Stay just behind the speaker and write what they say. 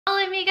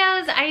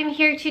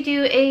here to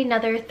do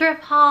another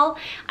thrift haul.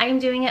 I'm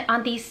doing it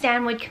on the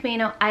Stanwood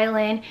Camino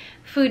Island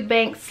food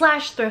bank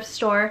slash thrift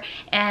store,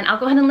 and I'll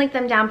go ahead and link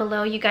them down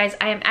below. You guys,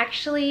 I am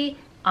actually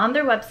on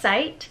their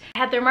website. I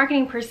had their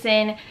marketing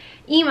person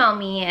email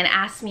me and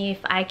ask me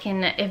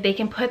if they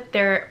can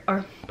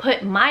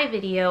put my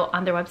video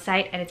on their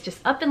website, and it's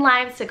just up and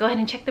live, so go ahead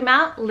and check them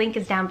out. Link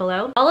is down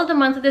below. All of the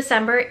month of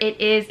December,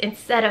 it is,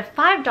 instead of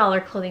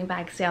 $5 clothing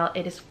bag sale,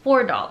 it is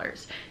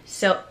 $4.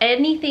 So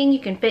anything you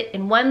can fit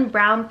in one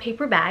brown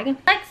paper bag,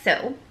 like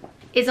so,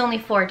 is only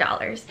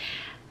 $4.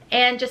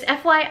 And just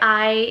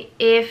FYI,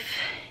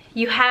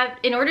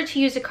 in order to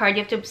use a card,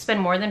 you have to spend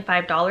more than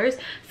 $5.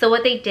 So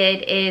what they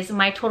did is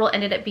my total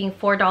ended up being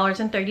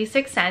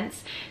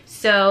 $4.36.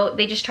 So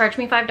they just charged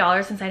me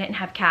 $5 since I didn't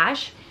have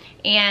cash.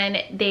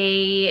 And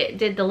they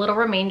did the little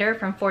remainder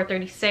from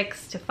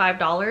 $4.36 to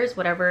 $5,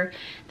 whatever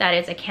that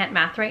is. I can't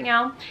math right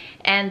now.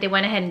 And they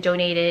went ahead and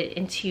donated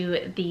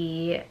into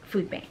the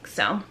food bank.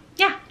 So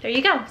yeah, there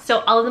you go.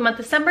 So all of the month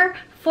of December,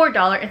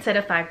 $4 instead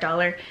of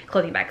 $5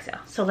 clothing bag sale.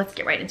 So let's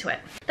get right into it.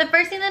 The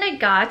first thing that I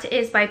got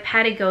is by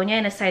Patagonia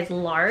in a size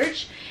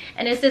large,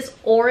 and it's this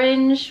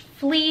orange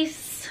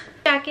fleece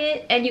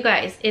jacket. And you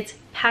guys, it's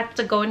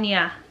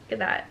Patagonia. Look at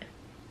that.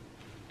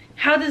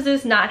 How does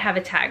this not have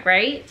a tag,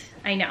 right?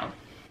 I know.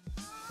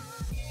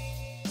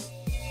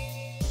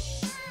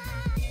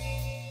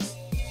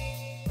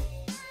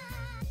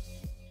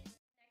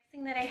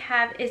 That I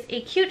have is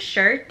a cute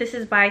shirt. This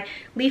is by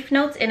Leaf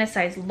Notes in a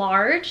size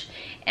large,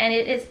 and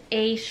it is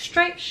a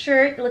striped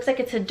shirt. It looks like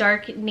it's a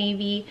dark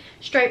navy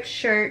striped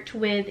shirt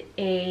with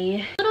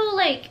a little,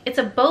 like, it's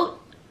a boat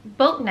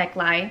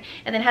neckline,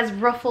 and then has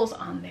ruffles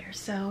on there.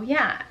 So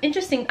yeah,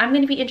 interesting. I'm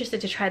going to be interested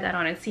to try that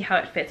on and see how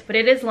it fits, but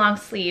it is long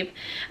sleeve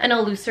and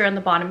a looser on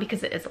the bottom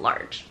because it is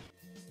large.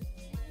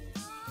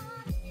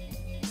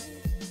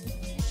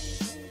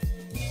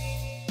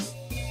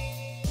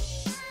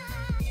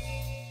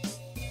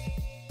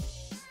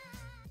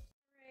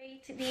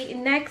 The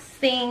next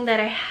thing that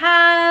I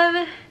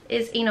have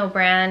is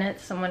brand.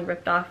 Someone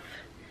ripped off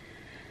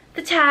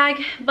the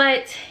tag,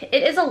 but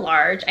it is a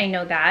large, I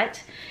know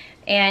that.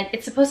 And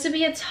it's supposed to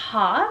be a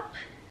top,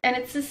 and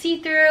it's a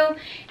see-through,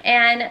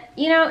 and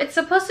it's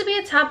supposed to be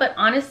a top, but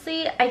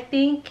honestly, I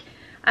think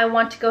I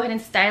want to go ahead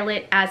and style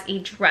it as a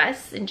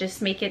dress and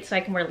just make it so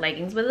I can wear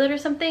leggings with it or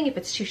something if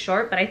it's too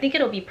short, but I think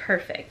it'll be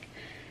perfect.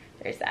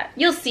 There's that.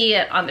 You'll see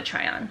it on the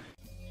try-on.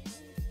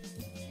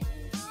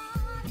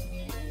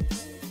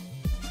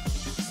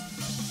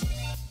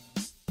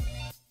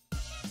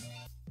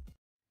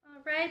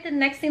 The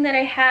next thing that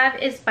I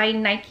have is by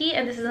Nike,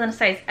 and this is in a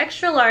size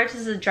extra large.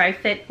 This is a dry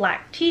fit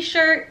black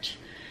t-shirt.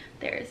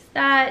 There's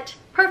that.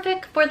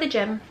 Perfect for the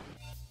gym.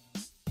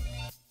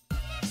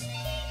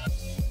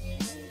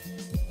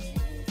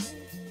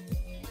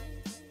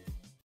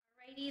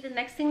 Alrighty, the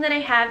next thing that I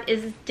have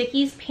is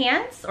Dickies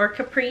pants or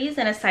capris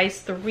in a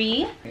size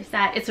 3. There's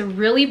that. It's a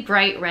really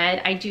bright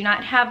red. I do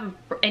not have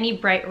any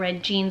bright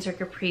red jeans or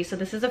capris, so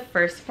this is a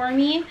first for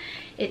me.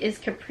 It is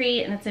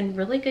capri, and it's in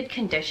really good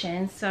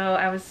condition, so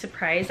I was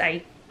surprised.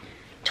 I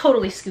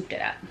totally scooped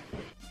it up.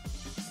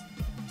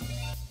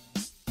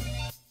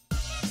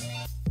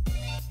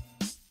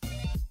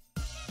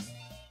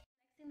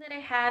 That I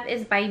have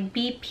is by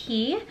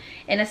BP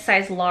in a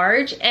size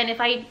large, and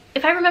if I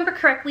remember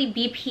correctly,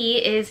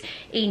 BP is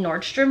a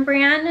Nordstrom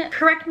brand.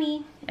 Correct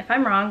me if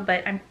I'm wrong,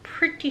 but I'm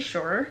pretty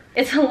sure.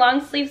 It's a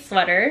long sleeve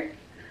sweater,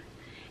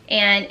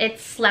 and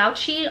it's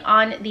slouchy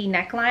on the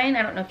neckline.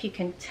 I don't know if you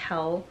can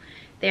tell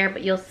there,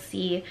 but you'll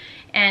see,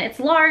 and it's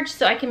large,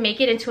 so I can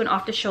make it into an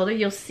off the shoulder.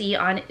 You'll see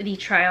on the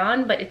try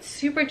on, but it's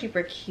super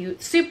duper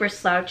cute, super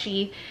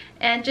slouchy,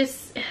 and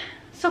just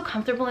so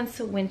comfortable and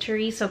so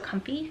wintry, so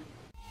comfy.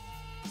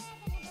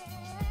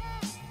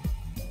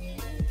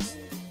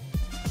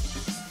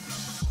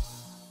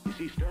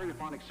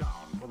 Stereophonic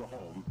sound for the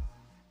home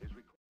is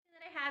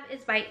that I have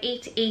is by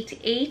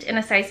 888 in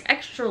a size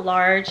extra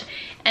large,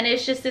 and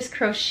it's just this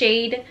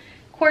crocheted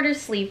quarter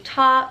sleeve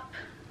top.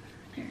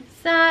 There's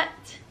that.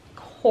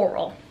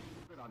 Coral.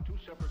 On 2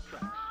 separate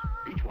tracks,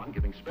 each one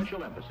giving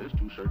special emphasis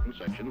to certain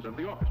sections of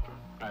the orchestra,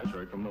 as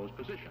heard from those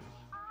positions.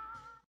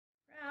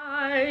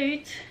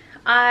 Right.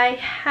 I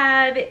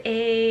have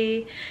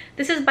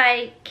this is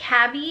by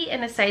Cabby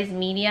in a size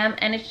medium,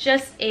 and it's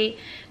just a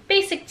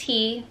basic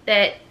tee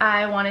that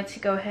I wanted to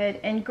go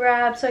ahead and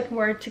grab so I can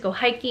wear it to go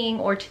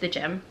hiking or to the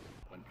gym.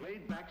 When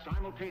played back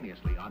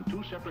simultaneously on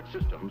 2 separate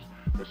systems,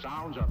 the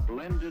sounds are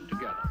blended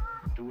together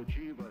to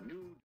achieve a new...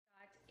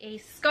 A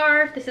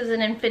scarf. This is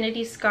an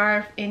infinity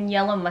scarf in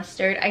yellow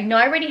mustard. I know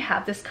I already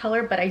have this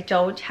color, but I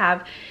don't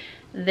have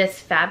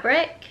this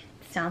fabric.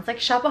 Sounds like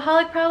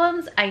shopaholic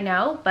problems, I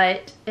know,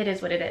 but it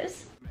is what it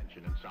is.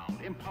 Dimension and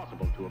sound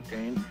impossible to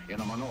obtain in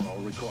a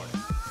monaural recording.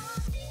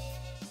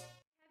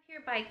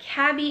 Here by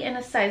Cabby in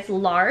a size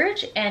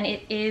large, and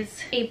it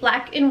is a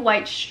black and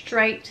white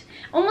striped,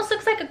 almost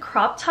looks like a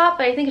crop top,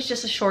 but I think it's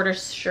just a shorter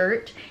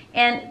shirt.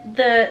 And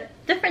the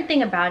different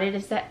thing about it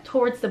is that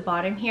towards the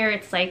bottom here,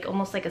 it's like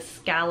almost like a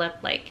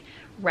scallop, like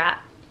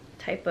wrap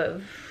type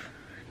of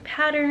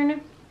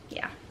pattern.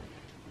 Yeah,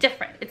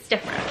 different. It's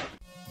different.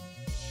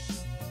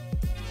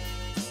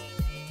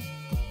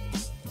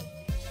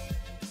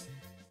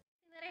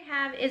 That I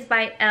have is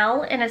by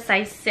Elle in a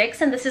size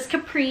 6, and this is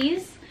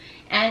capris,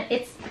 and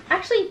it's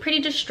actually pretty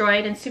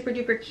destroyed and super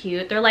duper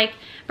cute. They're like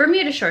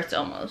Bermuda shorts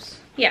almost.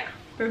 Yeah,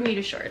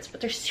 Bermuda shorts,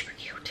 but they're super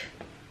cute.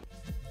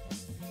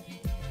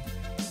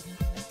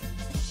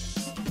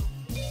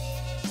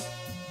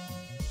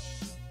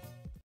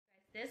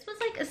 This was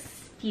like a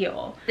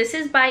steal. This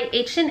is by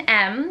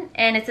H&M,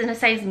 and it's in a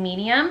size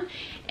medium,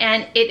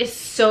 and it is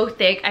so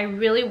thick. I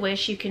really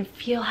wish you can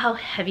feel how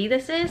heavy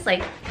this is.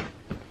 Like,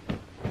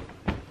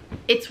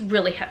 it's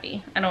really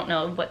heavy. I don't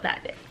know what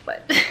that is,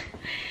 but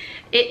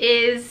it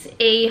is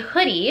a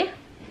hoodie.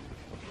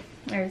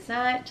 There's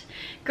that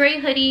gray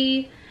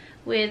hoodie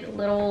with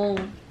little,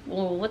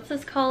 what's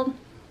this called?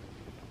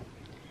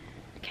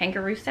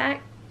 Kangaroo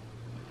sack?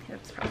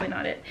 That's probably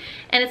not it.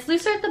 And it's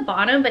looser at the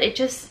bottom, but it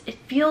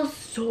feels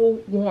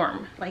so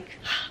warm. Like,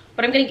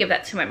 but I'm gonna give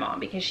that to my mom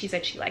because she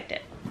said she liked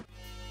it.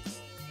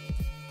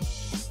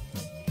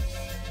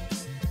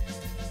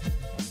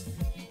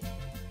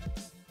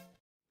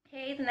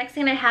 Okay, the next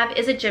thing I have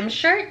is a gym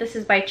shirt. This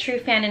is by True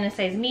Fan in a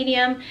size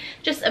medium.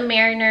 Just a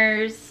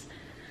Mariner's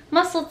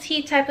muscle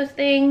tee type of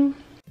thing.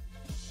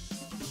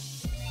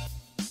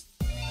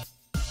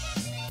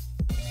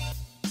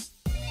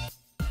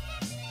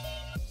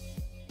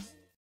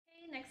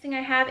 Thing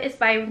I have is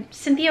by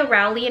Cynthia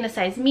Rowley in a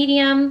size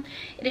medium.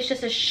 It is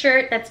just a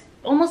shirt that's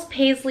almost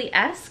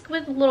paisley-esque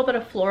with a little bit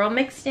of floral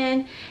mixed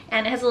in,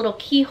 and it has a little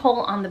keyhole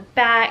on the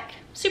back.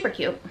 Super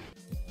cute.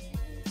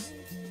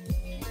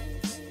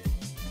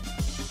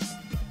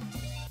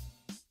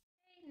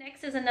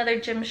 Next is another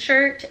gym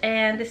shirt,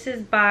 and this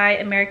is by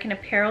American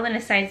Apparel in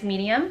a size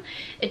medium.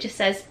 It just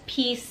says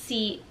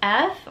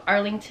PCF,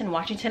 Arlington,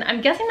 Washington.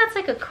 I'm guessing that's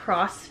like a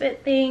CrossFit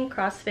thing,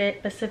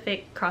 CrossFit,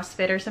 Pacific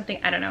CrossFit or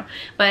something, I don't know.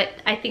 But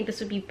I think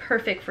this would be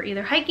perfect for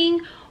either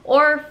hiking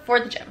or for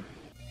the gym.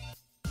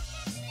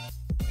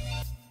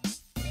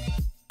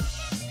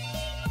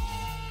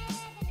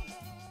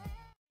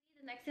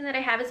 The next thing that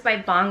I have is by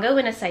Bongo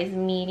in a size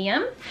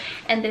medium,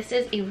 and this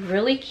is a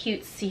really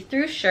cute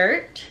see-through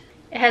shirt.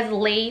 It has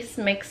lace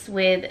mixed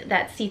with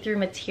that see-through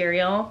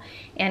material,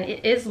 and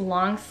it is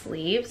long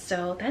sleeve,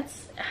 so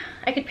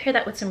I could pair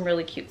that with some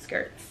really cute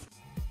skirts.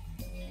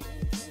 Okay,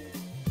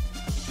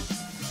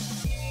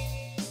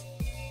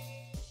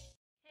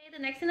 the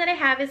next thing that I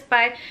have is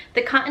by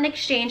the Cotton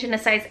Exchange in a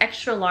size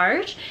extra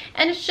large,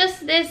 and it's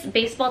just this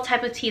baseball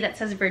type of tee that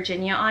says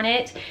Virginia on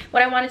it.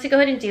 What I wanted to go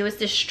ahead and do is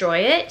destroy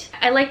it.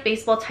 I like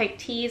baseball type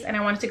tees, and I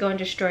wanted to go and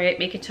destroy it,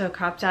 make it to a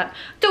crop top,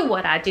 do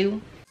what I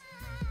do.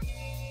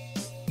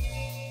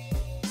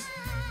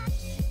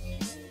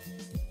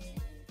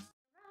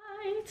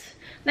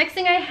 Next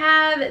thing I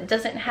have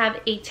doesn't have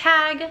a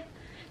tag,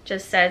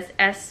 just says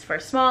S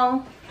for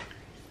small.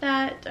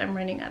 That I'm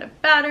running out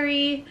of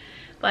battery,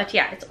 but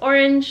yeah, it's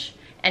orange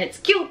and it's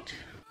cute.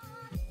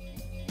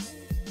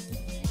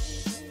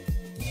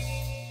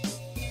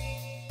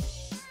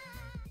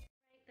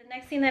 The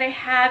next thing that I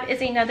have is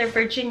another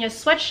Virginia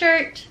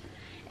sweatshirt,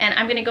 and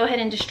I'm gonna go ahead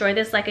and destroy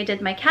this like I did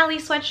my Cali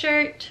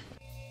sweatshirt.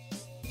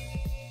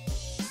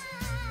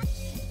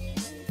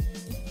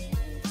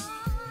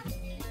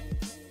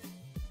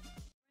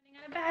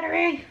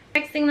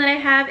 Next thing that I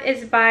have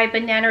is by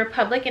Banana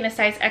Republic in a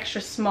size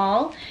extra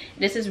small.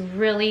 This is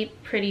really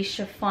pretty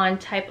chiffon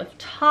type of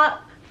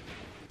top.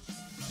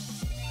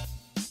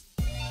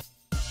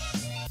 Next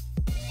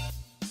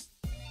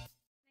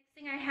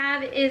thing I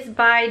have is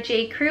by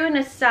J. Crew in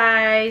a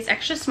size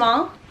extra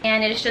small,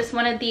 and it's just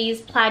one of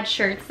these plaid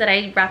shirts that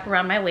I wrap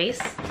around my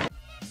waist.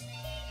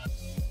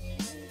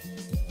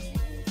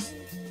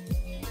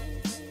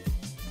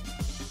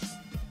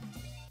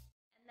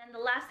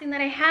 Last thing that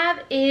I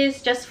have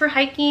is just for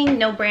hiking,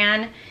 no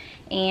brand,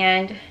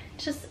 and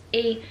just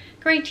a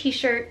gray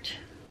t-shirt.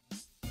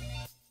 I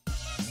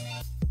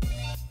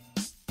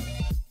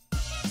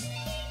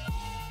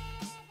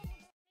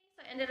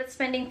ended up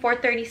spending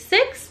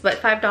 $4.36,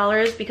 but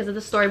 $5 because of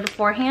the story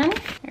beforehand.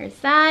 There's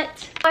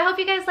that. I hope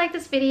you guys liked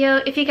this video.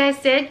 If you guys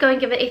did, go and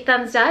give it a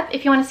thumbs up.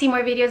 If you want to see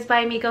more videos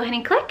by me, go ahead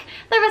and click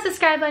the red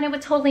subscribe button. It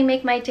would totally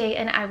make my day,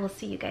 and I will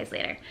see you guys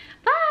later.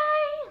 Bye!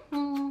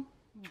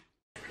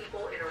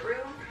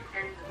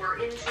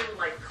 Into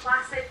like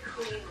classic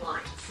clean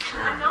lines.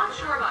 I'm not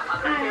sure about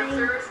other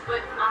dancers, but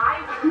I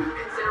would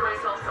consider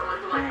myself someone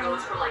who like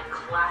goes for like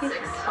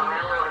classic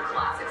style or like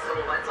classic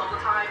silhouettes all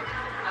the time.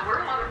 I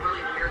wear a lot of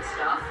really weird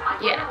stuff. I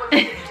wonder what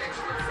the chicks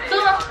would say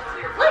about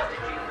clear plastic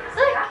jeans.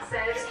 That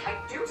said, I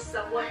do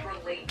somewhat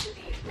relate to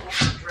the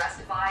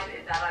overdressed vibe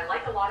in that I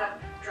like a lot of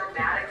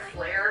dramatic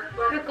flair,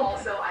 but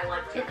also I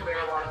like to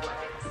wear a lot of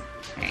leggings.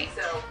 Right.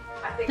 So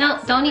I think no,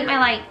 don't eat my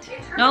light.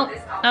 No,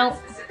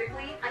 no.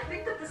 I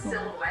think that the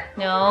silhouette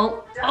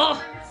no.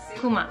 Oh,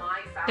 Kuma.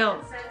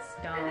 Don't.